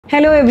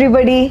Hello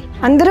everybody,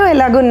 అందరూ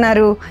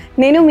ఎలాగున్నారు?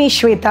 నేను మీ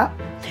శ్వేత.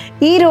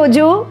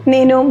 ఈరోజు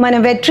నేను మన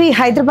వెట్రీ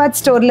హైదరాబాద్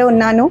స్టోర్లో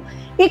ఉన్నాను.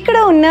 ఇక్కడ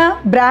ఉన్న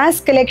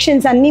బ్రాస్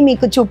కలెక్షన్స్ అన్నీ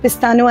మీకు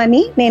చూపిస్తాను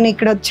అని నేను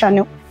ఇక్కడ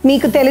వచ్చాను.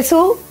 మీకు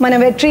తెలుసు, మన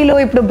వెట్రీలో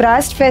ఇప్పుడు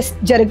బ్రాస్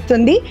ఫెస్ట్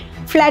జరుగుతుంది.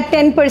 ఫ్లాట్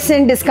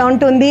 10%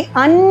 డిస్కౌంట్ ఉంది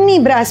అన్ని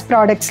బ్రాస్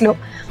ప్రోడక్ట్స్లో.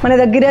 మన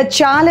దగ్గర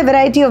చాలా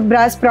వెరైటీ ఆఫ్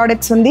బ్రాస్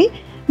ప్రోడక్ట్స్ ఉంది.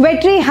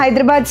 Wedtree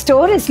Hyderabad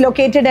store is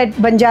located at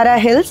Banjara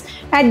Hills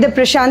at the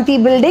Prashanti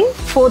building,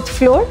 4th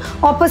floor,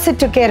 opposite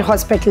to Care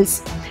Hospitals.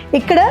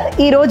 ikkada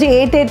ee roju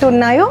ఏటేట్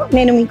ఉన్నాయో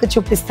నేను మీకు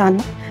చూపిస్తాను.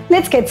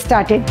 Let's get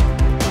started.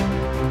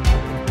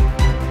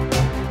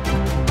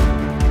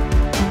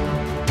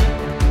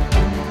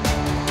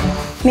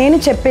 నేను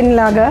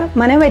చెప్పినలాగా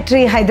మన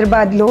వెట్రీ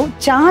హైదరాబాద్లో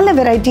చాలా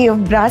వెరైటీ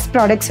ఆఫ్ బ్రాస్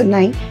ప్రోడక్ట్స్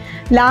ఉన్నాయి.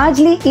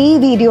 లార్జ్లీ ఈ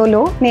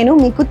వీడియోలో నేను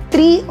మీకు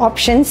 3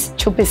 ఆప్షన్స్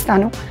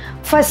చూపిస్తాను.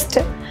 ఫస్ట్,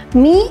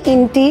 మీ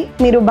ఇంటి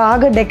మీరు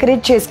బాగా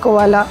డెకరేట్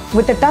చేసుకోవాలా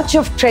with a touch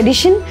of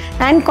tradition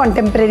and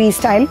contemporary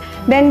style,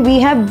 then we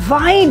have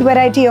wide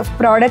variety of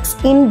products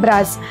in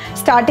brass,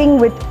 starting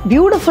with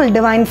beautiful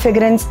divine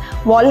ఫిగరెన్స్,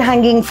 wall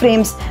hanging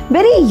frames,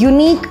 very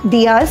unique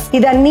diyas.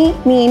 ఇదన్నీ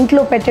మీ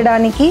ఇంట్లో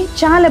పెట్టడానికి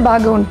చాలా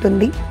బాగా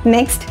ఉంటుంది.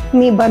 నెక్స్ట్,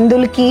 మీ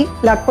బంధువులకి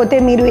లేకపోతే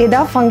మీరు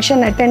ఏదో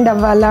ఫంక్షన్ అటెండ్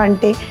అవ్వాలా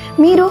అంటే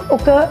మీరు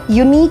ఒక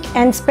యునీక్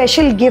అండ్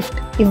స్పెషల్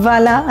గిఫ్ట్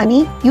ఇవ్వాలా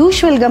అని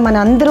యూజువల్గా మన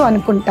అందరూ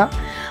అనుకుంటాం.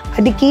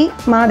 అదికి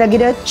మా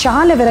దగ్గర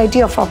చాలా వెరైటీ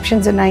ఆఫ్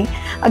ఆప్షన్స్ ఉన్నాయి.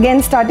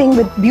 Again starting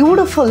with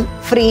beautiful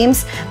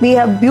frames, we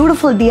have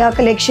beautiful Diya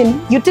collection,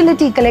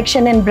 utility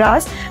collection and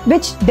brass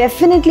which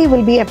definitely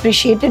will be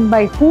appreciated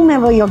by whom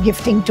ever your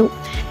gifting to.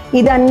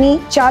 ఇదన్నీ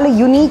చాలా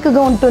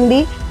యునీక్గా ఉంటుంది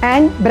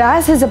and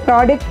brass is a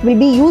product will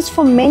be use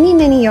for many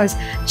years.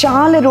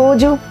 చాలా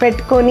రోజు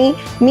పెట్టుకొని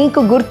మీకు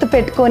గుర్తు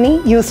పెట్టుకొని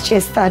use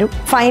చేస్తారు.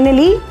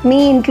 ఫైనలీ మీ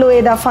ఇంట్లో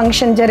ఏదో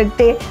ఫంక్షన్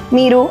జరిగితే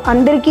మీరు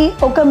అందరికీ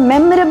ఒక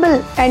memorable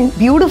and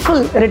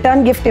beautiful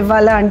return gift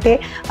ఇవ్వాలా అంటే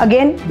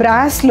అగైన్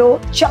బ్రాస్లో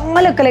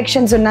చాలా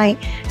కలెక్షన్స్ ఉన్నాయి.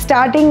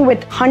 Starting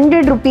with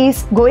 100 rupees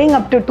going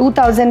up to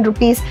 2000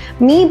 rupees.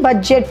 Me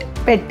budget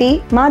పెట్టి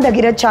మా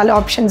దగ్గర చాలా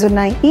ఆప్షన్స్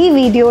ఉన్నాయి. ఈ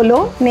వీడియోలో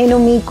నేను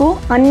మీకు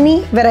అన్ని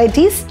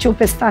వెరైటీస్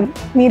చూపిస్తాను.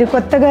 మీరు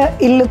కొత్తగా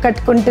ఇల్లు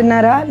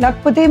కట్టుకుంటున్నారా,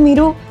 లేకపోతే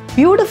మీరు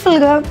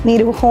బ్యూటిఫుల్గా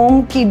మీరు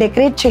హోమ్కి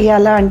డెకరేట్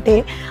చేయాలా అంటే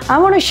I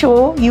want to show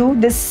you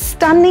this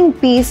stunning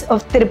piece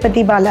of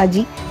Tirupati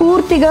Balaji.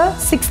 పూర్తిగా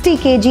 60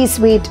 kgs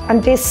వెయిట్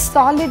అంటే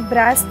సాలిడ్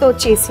బ్రాస్తో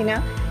చేసిన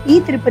ఈ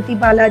Tirupati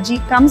Balaji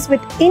comes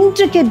with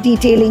intricate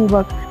detailing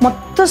work.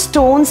 మొత్తం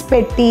స్టోన్స్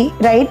పెట్టి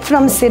రైట్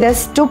ఫ్రమ్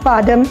సిరస్ టు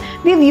పాదం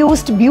we've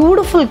used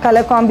beautiful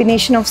color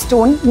combination of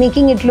stone,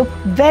 making it look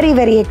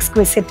very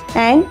exquisite.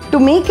 And to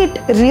make it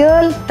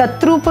real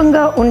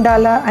tatrupanga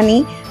undala ani,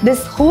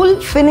 this whole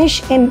finish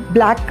in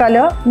black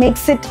color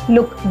makes it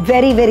look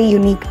very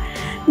unique.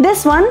 This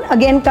one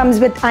again comes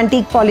with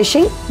antique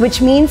polishing, which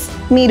means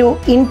మీరు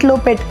ఇంట్లో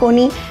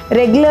పెట్టుకొని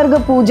రెగ్యులర్గా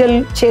పూజలు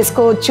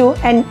చేసుకోవచ్చు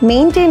and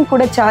maintain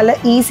కూడా చాలా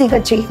ఈజీగా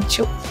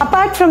చేయొచ్చు.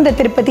 Apart from the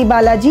Tirupati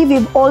Balaji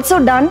we've also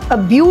done a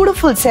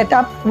beautiful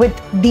setup with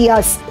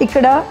diyas.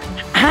 ఇక్కడ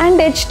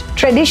హ్యాండ్ ఎచ్డ్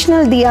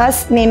ట్రెడిషనల్ దియాస్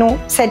నేను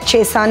సెట్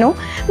చేశాను.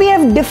 We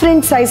have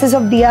different sizes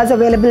of diyas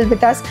available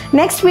with us.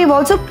 Next we've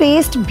also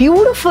placed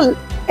beautiful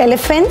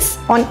elephants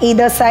on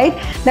either side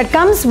that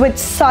comes with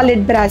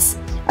solid brass.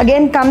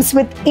 Again comes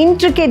with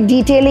intricate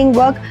detailing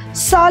work,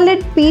 solid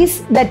piece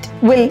that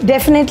will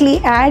definitely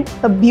add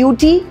a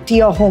beauty to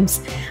your homes.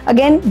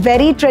 Again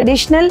very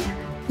traditional.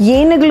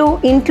 ఏనుగులు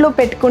ఇంట్లో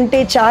పెట్టుకుంటే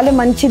చాలా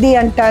మంచిది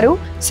అంటారు.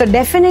 So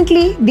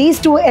definitely these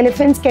 2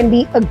 elephants can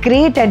be a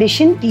great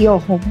addition to your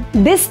home.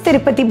 This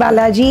Tirupati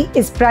Balaji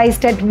is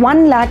priced at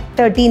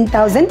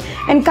 1,13,000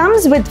 and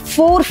comes with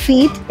 4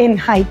 feet in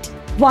height.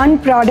 One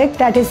product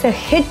that is a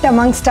hit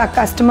amongst our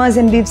customers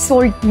and we've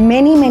sold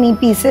many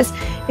pieces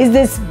is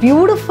this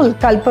beautiful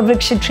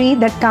Kalpavriksha tree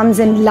that comes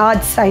in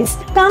large size.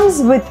 Comes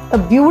with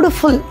a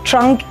beautiful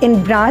trunk in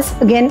brass,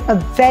 again a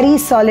very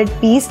solid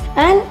piece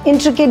and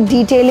intricate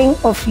detailing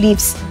of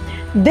leaves.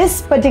 This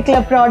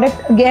particular product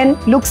again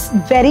looks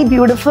very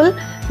beautiful.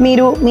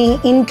 మీరు మీ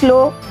ఇంట్లో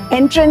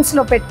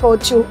ఎంట్రన్స్లో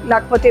పెట్టుకోవచ్చు,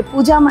 లేకపోతే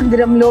పూజా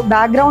మందిరంలో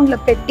బ్యాక్గ్రౌండ్లో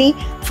పెట్టి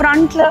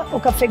ఫ్రంట్లో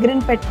ఒక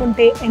ఫిగర్ని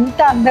పెట్టుకుంటే ఎంత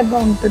అందంగా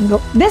ఉంటుందో.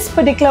 This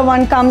particular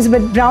one comes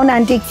with brown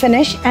antique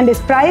finish and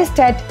is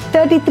priced at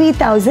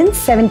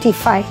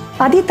 33,075.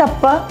 అది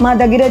తప్ప మా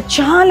దగ్గర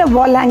చాలా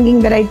వాల్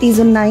హ్యాంగింగ్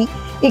వెరైటీస్ ఉన్నాయి.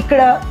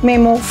 ఇక్కడ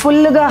మేము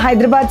ఫుల్గా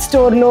హైదరాబాద్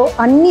స్టోర్లో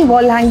అన్ని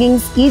వాల్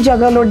హ్యాంగింగ్స్ ఈ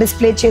జగలో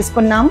డిస్ప్లే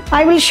చేసుకున్నాం.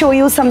 I will show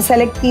you some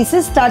select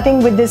pieces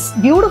starting with this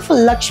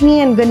beautiful Lakshmi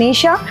and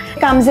Ganesha.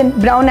 Comes in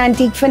brown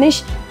antique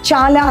finish.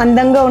 చాలా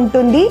అందంగా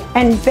ఉంటుంది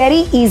and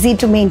very easy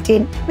to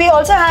maintain. We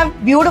also have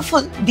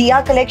beautiful diya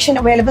collection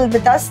available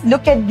with us.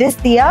 Look at this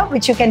diya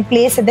which you can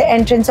place at the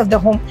entrance of the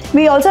home.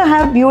 We also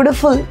have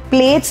beautiful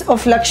plates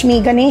of Lakshmi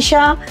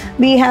Ganesha.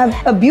 We have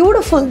a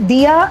beautiful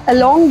diya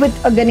along with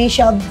a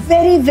Ganesha,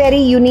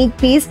 very unique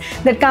piece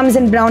that comes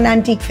in brown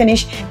antique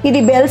finish.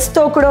 Idi bells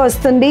to kuda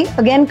vastundi.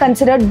 Again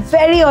considered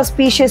very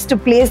auspicious to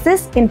place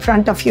this in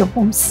front of your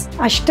homes.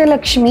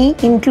 Ashtalakshmi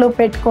intlo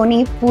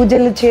pettukoni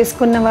poojalu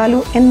cheskunna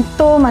vallu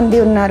ento mandi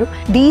unnaru.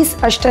 These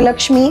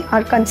Ashtalakshmi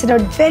are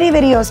considered very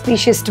very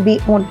auspicious to be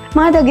owned.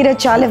 Ma daggara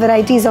chaala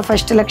varieties of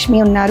Ashtalakshmi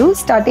unnaru,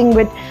 starting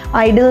with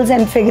idols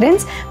and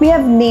figurines. We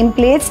have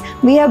nameplates,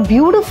 we have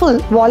beautiful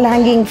wall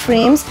hanging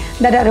frames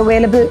that are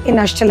available in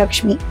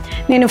Ashtalakshmi.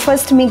 Nenu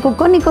first meeku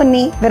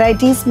konni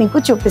varieties meeku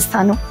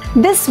chupistanu.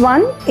 This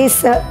one is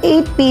a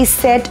 8-piece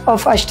set of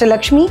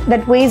Ashtalakshmi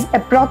that weighs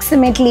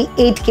approximately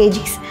 8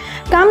 kgs.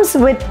 Comes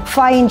with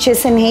 5 inches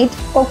in height.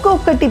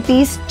 Okkokati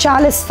piece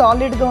chaala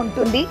solid ga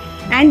untundi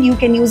and you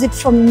can use it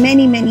for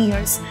many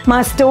years. మా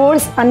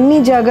stores అన్ని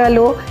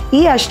జాగాలో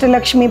ఈ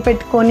అష్టలక్ష్మి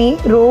పెట్టుకొని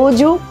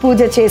రోజు పూజ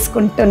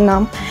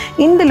చేసుకుంటున్నాం.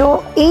 ఇందులో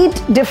 8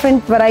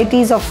 different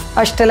varieties of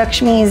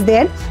Ashtalakshmi is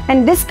there and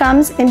this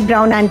comes in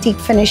brown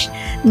antique finish.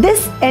 This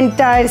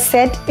entire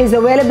set is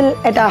available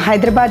at our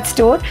Hyderabad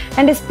store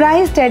and is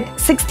priced at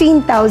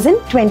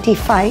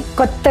 16,025.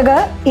 కొత్తగా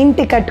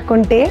ఇంటి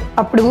కట్టుకుంటే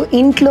అప్పుడు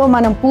ఇంట్లో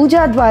మనం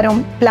పూజా ద్వారం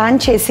ప్లాన్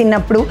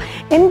చేసినప్పుడు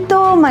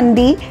ఎంతో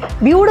మంది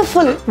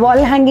బ్యూటిఫుల్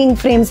వాల్ హ్యాంగింగ్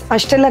ఫ్రేమ్స్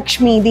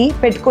అష్టలక్ష్మిది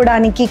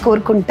పెట్టుకోవడానికి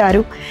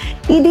కోరుకుంటారు.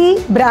 ఇది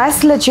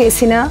బ్రాస్లో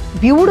చేసిన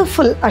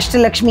beautiful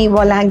Ashtalakshmi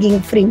wall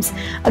hanging frames.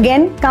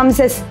 Again comes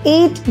as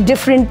 8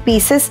 different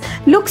pieces,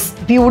 looks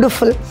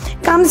beautiful,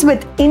 comes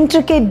with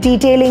intricate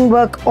detailing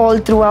work all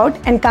throughout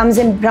and comes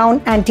in brown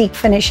antique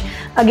finish.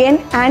 Again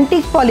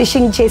antique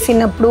polishing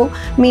చేసినప్పుడు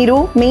మీరు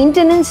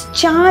maintenance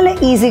చాలా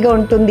ఈజీగా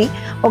ఉంటుంది.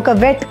 ఒక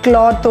వెట్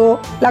క్లాత్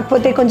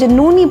లేకపోతే కొంచెం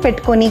నూనె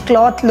పెట్టుకొని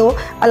క్లాత్లో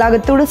అలాగ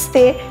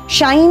తుడిస్తే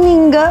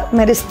షైనింగ్గా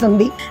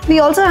మెరుస్తుంది. We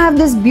also have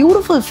this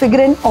beautiful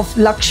figurine of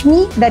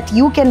Lakshmi that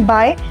you can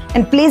buy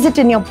and place it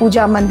in your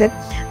puja mandir.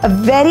 A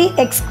very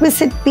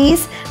exquisite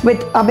piece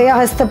with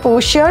Abhayahasta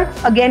posture,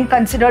 again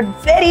considered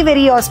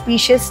very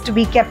auspicious to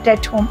be kept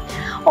at home.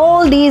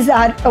 All these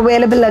are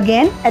available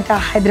again at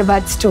our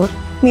Hyderabad store.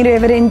 మీరు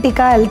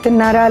ఎవరింటికా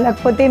వెళ్తున్నారా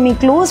లేకపోతే మీ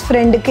close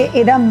ఫ్రెండ్కి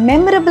ఏదో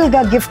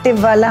మెమరబుల్గా gift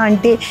ఇవ్వాలా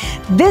అంటే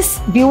this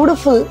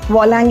beautiful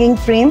wall hanging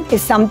frame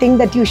is something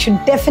that you should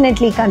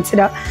definitely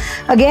consider.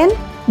 Again,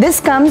 this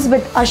comes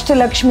with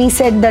Ashtalakshmi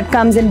set that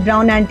comes in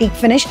brown antique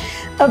finish,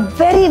 a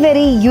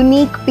very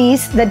unique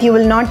piece that you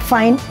will not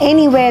find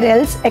anywhere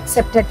else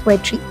except at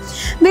Wedtree.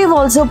 We've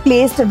also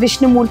placed a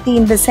Vishnu Murti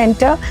in the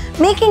center,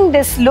 making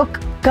this look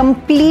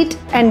complete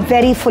and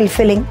very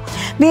fulfilling.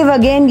 We've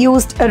again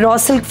used a raw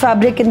silk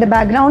fabric in the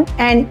background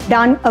and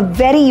done a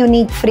very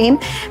unique frame,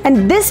 and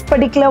this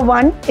particular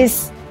one is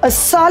a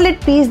solid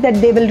piece that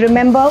they will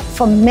remember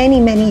for many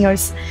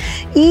years.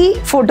 E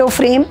photo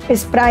frame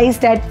is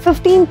priced at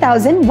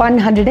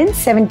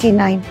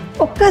 15,179.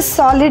 Okka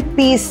solid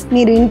piece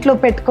meer intlo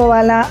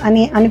pettukovala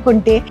ani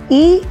anukunte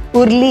ee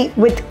urli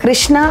with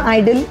Krishna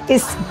idol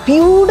is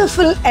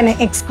beautiful and an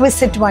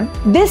exquisite one.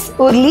 This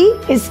urli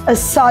is a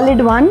solid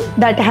one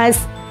that has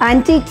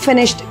antique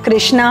finished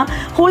Krishna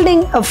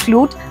holding a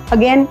flute.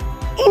 Again,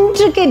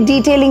 intricate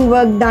detailing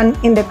work done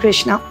in the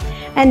Krishna.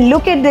 And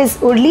look at this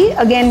urli,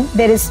 again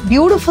there is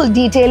beautiful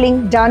detailing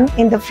done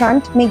in the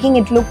front, making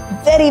it look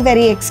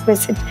very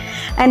exquisite.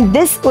 And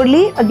this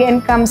urli again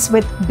comes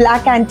with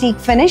black antique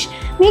finish,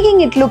 making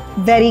it look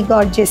very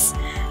gorgeous.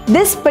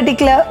 This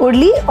particular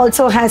urli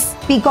also has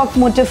peacock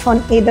motif on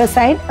either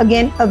side,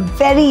 again a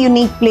very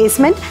unique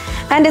placement,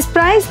 and is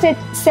priced at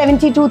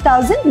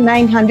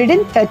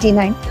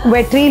 72,939.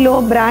 Wedtree Low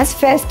Brass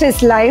Fest is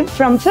live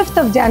from 5th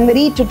of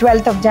January to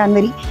 12th of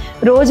January.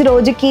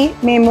 రోజుకి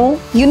మేము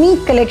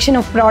unique collection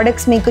of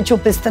products మీకు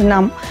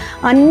చూపిస్తున్నాం.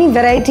 అన్ని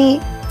variety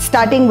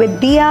starting with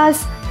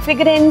diyas,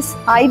 figurines,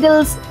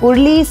 idols,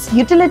 urlis,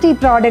 utility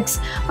products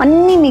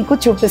అన్నీ మీకు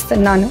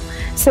చూపిస్తున్నాను.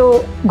 So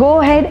go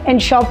ahead and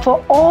shop for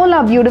all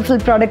our beautiful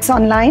products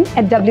online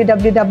at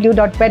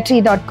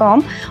www.wedtree.com,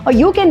 or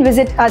you can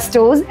visit our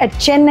stores at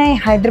Chennai,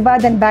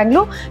 Hyderabad and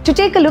Bangalore to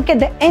take a look at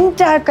the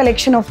entire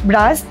collection of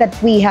brass that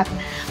we have.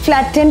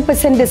 Flat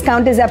 10%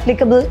 discount is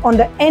applicable on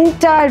the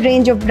entire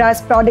range of brass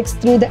products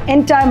through the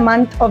entire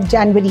month of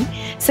January.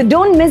 So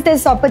don't miss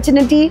this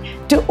opportunity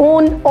to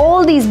own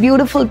all these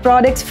beautiful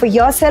products for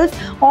yourself,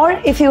 or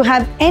if you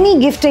have any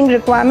gifting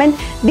requirement,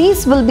 these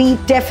will be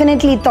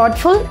definitely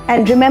thoughtful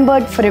and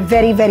remembered for a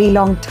very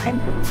long time.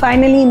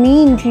 Finally, మీ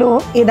ఇంట్లో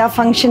ఏదా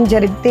function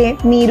జరిగితే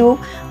మీరు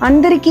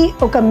అందరికీ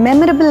ఒక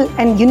memorable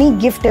and unique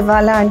gift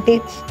ఇవ్వాలా అంటే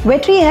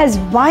Wedtree has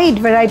wide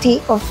variety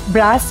of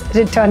brass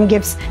return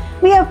gifts.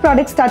 We have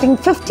products starting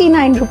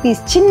 59 rupees.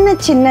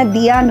 చిన్న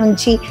దియా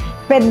నుంచి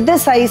పెద్ద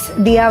సైజ్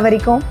దియా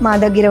వరకు మా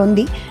దగ్గర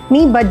ఉంది.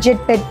 మీ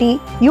బడ్జెట్ పెట్టి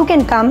you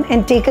can come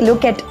and take a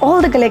look at all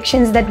the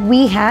collections that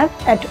we have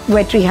at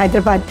Wedtree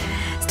Hyderabad.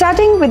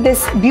 Starting with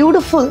this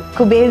beautiful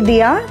Kuber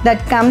diya that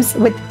comes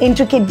with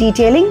intricate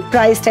detailing,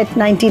 priced at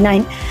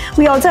 99.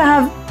 We also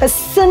have a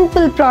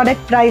simple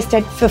product priced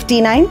at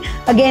 59.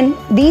 Again,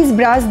 these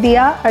brass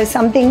diya are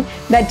something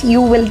that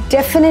you will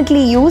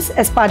definitely use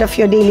as part of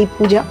your daily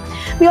puja.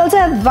 We also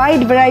have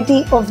wide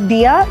variety of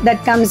diya that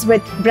comes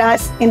with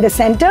brass in the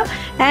center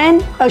and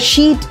a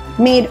sheet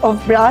made of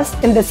brass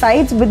in the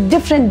sides with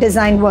different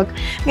design work.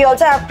 We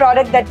also have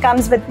product that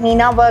comes with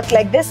Meena work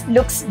like this.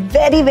 Looks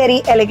very, very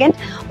elegant.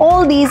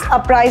 All these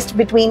are priced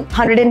between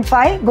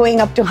 105 going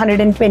up to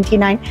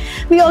 129.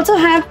 We also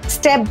have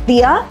step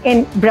diya in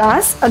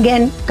brass.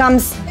 Again,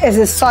 comes as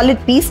a solid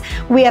piece.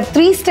 We have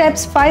 3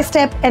 steps, 5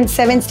 step and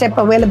 7 step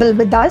available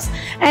with us.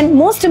 And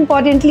most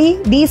importantly,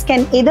 these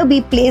can either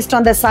be placed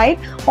on the side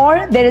or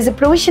there is a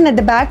provision at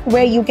the back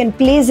where you can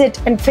place it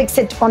and fix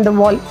it on the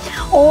wall.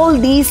 All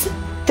these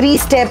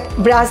 3-step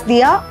brass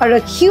diya are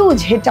a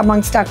huge hit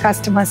amongst our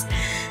customers.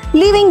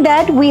 Leaving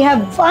that, we have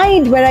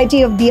wide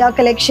variety of diya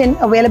collection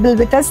available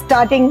with us,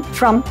 starting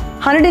from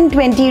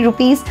 120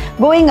 rupees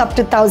going up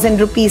to 1000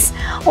 rupees.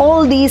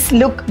 All these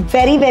look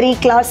very, very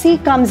classy,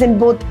 comes in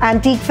both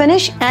antique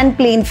finish and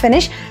plain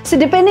finish. So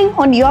depending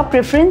on your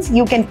preference,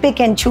 you can pick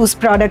and choose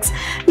products.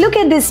 Look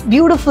at this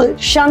beautiful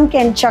Shank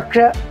and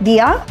Chakra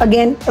diya.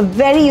 Again, a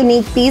very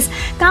unique piece.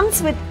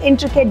 Comes with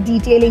intricate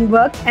detailing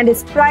work and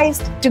is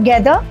priced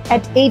together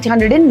at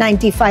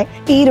 895.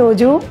 Ee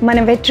roju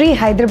mana Wedtree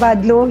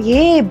Hyderabad lo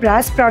ye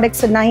brass products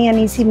ఉన్నాయి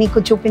అనేసి మీకు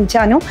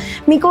చూపించాను.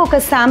 మీకు ఒక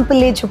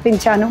sample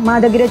చూపించాను. మా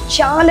దగ్గర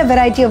చాలా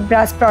వెరైటీ ఆఫ్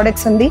బ్రాస్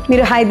ప్రొడక్ట్స్ ఉంది.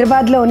 మీరు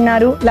హైదరాబాద్లో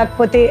ఉన్నారు,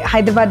 లేకపోతే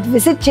హైదరాబాద్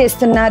విజిట్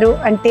చేస్తున్నారు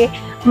అంటే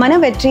మన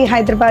Wedtree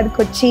హైదరాబాద్కి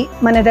వచ్చి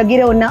మన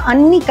దగ్గర ఉన్న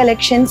అన్ని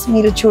కలెక్షన్స్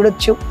మీరు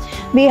చూడొచ్చు.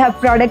 We have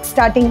products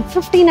starting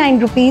 59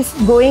 rupees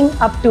going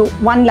up to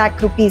 1 lakh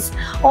rupees.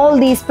 All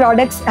these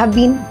products have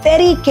been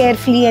very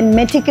carefully and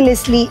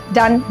meticulously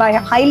done by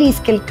highly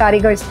skilled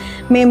karigars.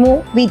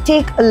 We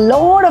take a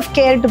lot of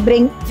care to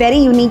bring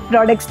very unique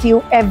products to you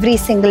every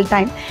single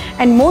time.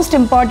 And most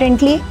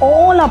importantly,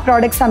 all our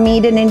products are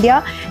made in India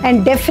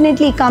and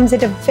definitely comes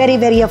at a very,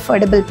 very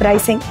affordable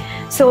pricing.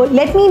 So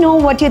let me know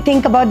what you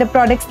think about the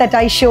products that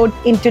I showed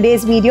in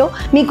today's video.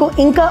 Meeku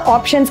inka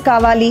options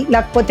kavali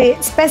lakapothe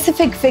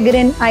specific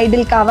figurine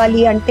idol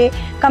kavali ante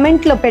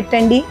comment lo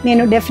pettandi,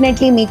 nenu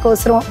definitely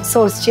meekosam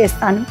source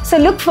chestanu. So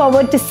look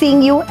forward to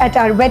seeing you at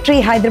our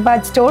Wedtree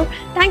Hyderabad store.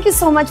 Thank you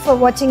so much for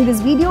watching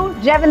this video.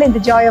 Revel in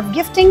the joy of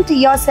gifting to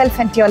yourself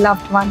and to your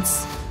loved ones.